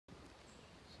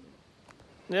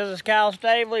This is Kyle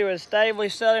Stavely with Stavely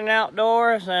Southern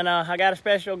Outdoors, and I got a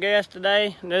special guest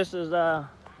today. This is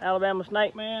Alabama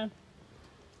Snake Man,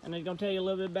 and he's gonna tell you a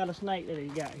little bit about a snake that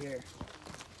he's got here.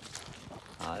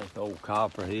 This old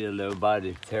copperhead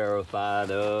everybody's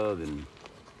terrified of, and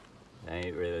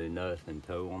ain't really nothing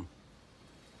to them.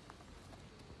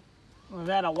 Was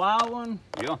that a wild one?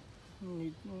 Yeah.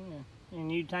 And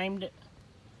you tamed it?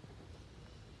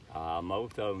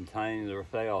 Most of them tame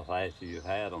themselves after you've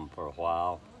had them for a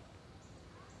while.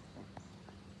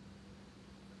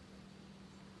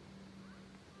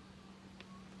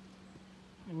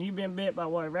 And you've been bit by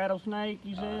what, a rattlesnake,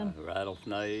 you said?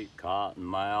 Rattlesnake,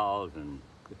 cottonmouths, and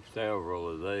several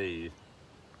of these.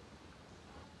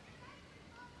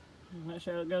 And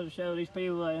that goes to show these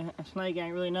people that a snake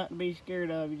ain't really nothing to be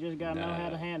scared of. You just gotta know how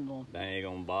to handle them. They ain't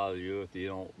gonna bother you if you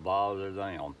don't bother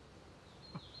them.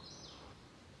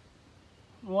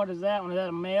 What is that one? Is that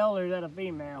a male or is that a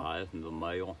female? This is a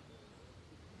male.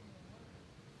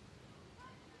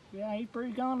 Yeah, he's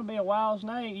pretty common to be a wild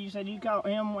snake. You said you caught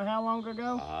him how long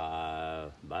ago?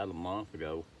 About a month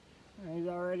ago. He's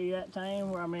already that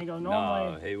tame? I mean,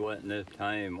 normally... No, he wasn't this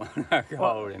tame when I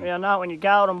caught him. Yeah, not when you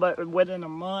caught him, but within a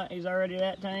month, he's already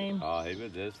that tame? He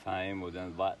was this tame within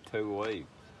about 2 weeks.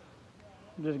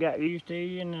 Just got used to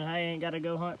you, and he ain't got to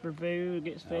go hunt for food,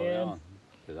 gets fed? Yeah.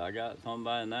 Cause I got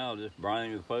somebody now just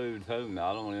bring the food to me.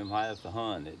 I don't even have to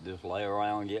hunt it. Just lay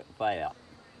around and get fat.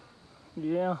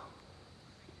 Yeah.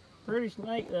 Pretty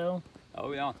snake though.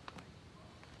 Oh yeah.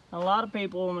 A lot of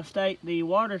people mistake the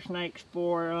water snakes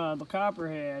for the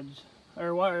copperheads.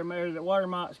 Or water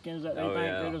moxkins that they think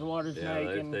they're just water snake.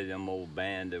 Yeah, they see them old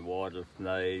banded water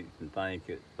snakes and think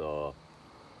it's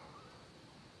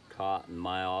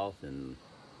cottonmouth and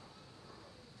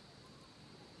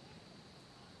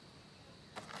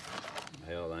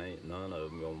hell, ain't none of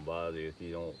them gonna bother you if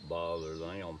you don't bother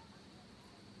them.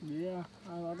 Yeah,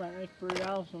 I think that's pretty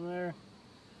awesome there.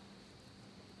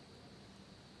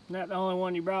 Isn't that the only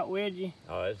one you brought with you?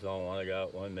 Oh, that's the only one I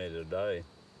got with me today.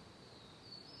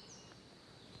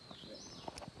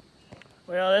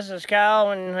 Well, this is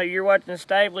Kyle, and you're watching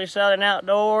Stavely Southern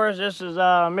Outdoors. This is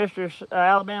Mr.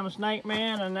 Alabama Snake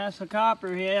Man, and that's a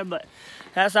copperhead, but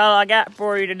that's all I got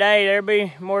for you today. There'll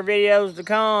be more videos to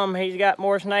come. He's got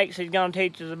more snakes he's gonna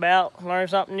teach us about. Learn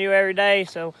something new every day,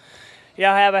 so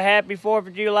y'all have a happy 4th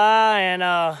of July, and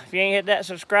if you ain't hit that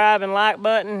subscribe and like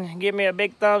button, give me a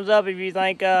big thumbs up if you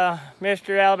think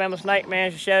Mr. Alabama Snake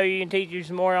Man should show you and teach you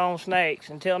some more on snakes.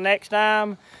 Until next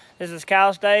time, this is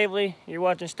Kyle Stavely. You're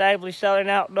watching Stavely Southern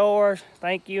Outdoors.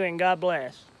 Thank you and God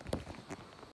bless.